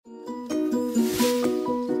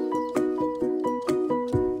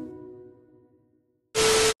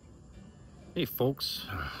Hey folks,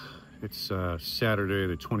 it's Saturday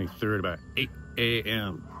the 23rd, about 8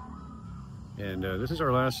 a.m. And this is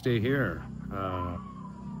our last day here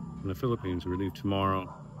in the Philippines. We leave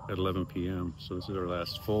tomorrow at 11 p.m. So this is our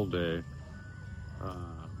last full day.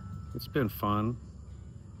 It's been fun.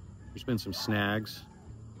 There's been some snags,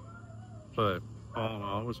 but all in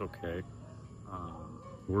all, it was okay.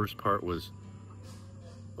 Worst part was,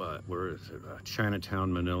 where is it?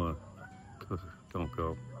 Chinatown, Manila. Don't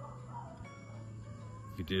go.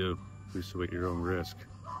 If you do, please do at your own risk,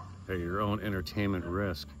 at your own entertainment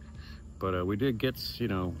risk. But we did get,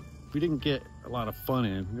 we didn't get a lot of fun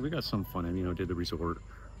in. We got some fun in, did the resort.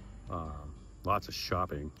 Lots of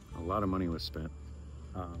shopping. A lot of money was spent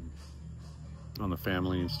on the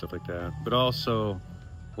family and stuff like that. But also,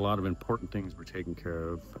 a lot of important things were taken care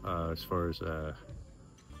of as far as the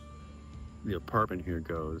apartment here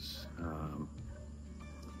goes. I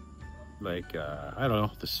don't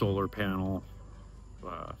know, the solar panel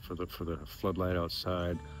for the floodlight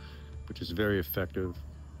outside, which is very effective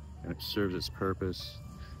and it serves its purpose.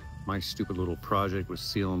 My stupid little project was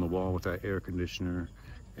sealing the wall with that air conditioner,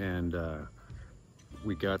 and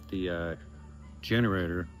we got the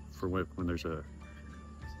generator for when there's a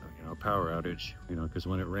power outage, because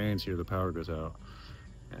when it rains here the power goes out.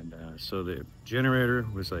 And so the generator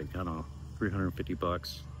was like, I don't know,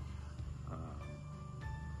 $350.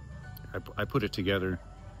 I put it together,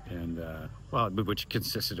 and which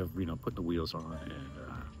consisted of putting the wheels on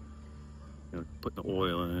and putting the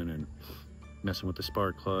oil in and messing with the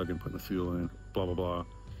spark plug and putting the fuel in, blah blah blah.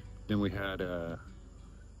 Then we had an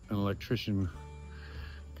electrician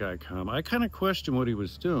guy come. I kind of questioned what he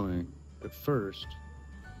was doing at first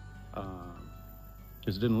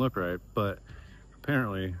because it didn't look right, but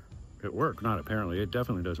apparently it worked. Not apparently, it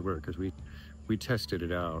definitely does work, because we tested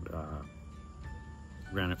it out.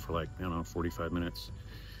 Ran it for 45 minutes,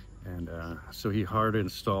 and so he hard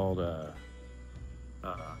installed a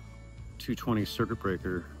 220 circuit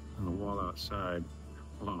breaker on the wall outside.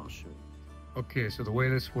 Hold on, I'll show you. Okay, so the way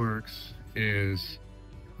this works is,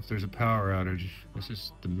 if there's a power outage, this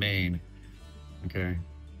is the main, okay?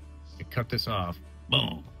 You cut this off,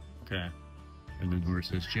 boom, okay? And then where it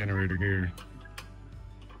says generator here,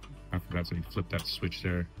 I forgot, so you flip that switch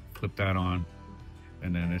there, flip that on,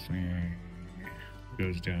 and then this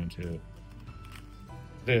goes down to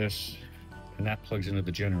this, and that plugs into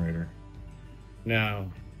the generator. Now,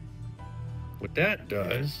 what that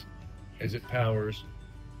does is it powers,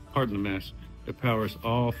 pardon the mess, it powers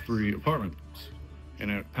all 3 apartments, and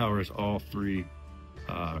it powers all 3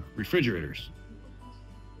 refrigerators.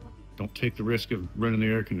 Don't take the risk of running the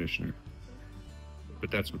air conditioner, but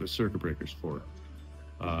that's what the circuit breaker's for.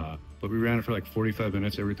 But we ran it for 45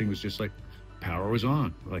 minutes. Everything was just power was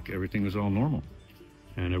on, everything was all normal.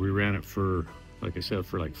 And we ran it for, like I said,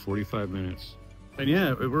 for 45 minutes. And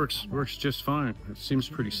yeah, it works just fine. It seems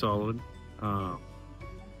pretty solid. I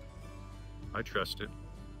trust it.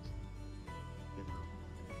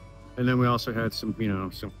 And then we also had some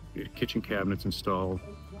kitchen cabinets installed.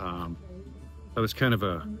 That was kind of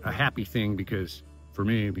a happy thing for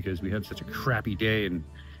me, because we had such a crappy day in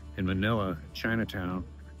Manila, Chinatown.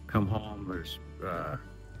 Come home, there's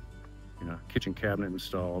kitchen cabinet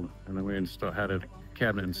installed, and then we had a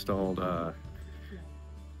cabinet installed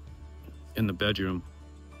in the bedroom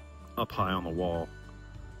up high on the wall.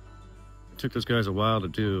 It took those guys a while to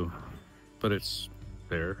do, but it's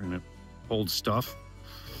there and it holds stuff,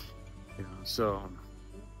 so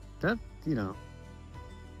that, and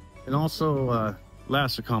also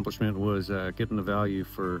last accomplishment was getting the value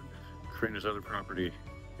for Karina's other property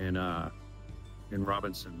in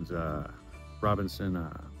Robinson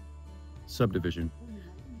subdivision.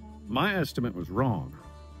 My estimate was wrong,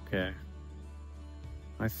 okay?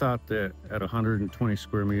 I thought that at 120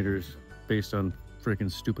 square meters, based on freaking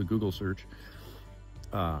stupid Google search,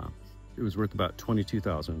 it was worth about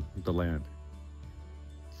 $22,000, the land,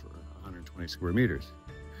 for 120 square meters.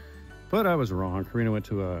 But I was wrong. Karina went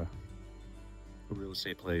to a real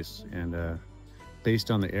estate place, and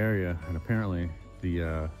based on the area, and apparently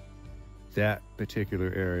that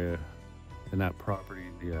particular area and that property,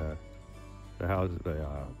 the house, the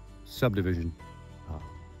subdivision,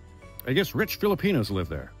 I guess rich Filipinos live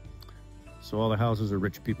there, so all the houses are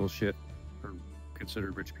rich people shit, or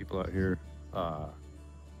considered rich people out here.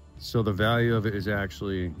 So the value of it is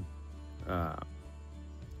actually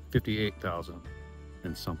 $58,000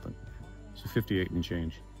 and something, so 58 and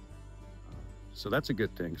change. So that's a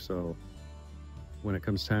good thing. So when it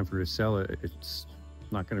comes time for her to sell it, it's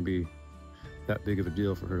not going to be that big of a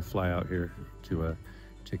deal for her to fly out here to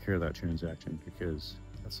take care of that transaction, because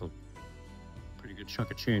that's a pretty good chunk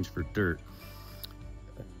of change for dirt.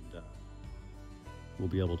 And we'll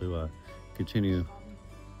be able to continue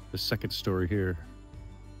the second story here.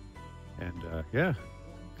 And yeah,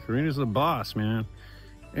 Karina's the boss, man.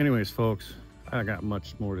 Anyways, folks, I got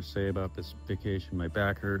much more to say about this vacation. My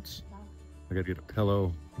back hurts. I gotta get a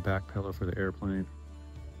pillow, a back pillow for the airplane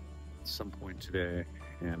at some point today.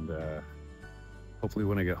 And hopefully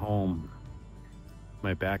when I get home,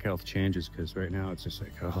 my back health changes, because right now it's just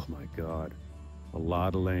like, oh my God, a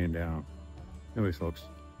lot of laying down. Anyways, folks,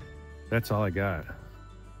 that's all I got.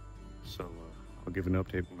 So I'll give an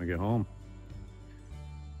update when we get home.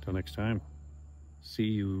 Till next time, see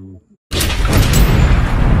you.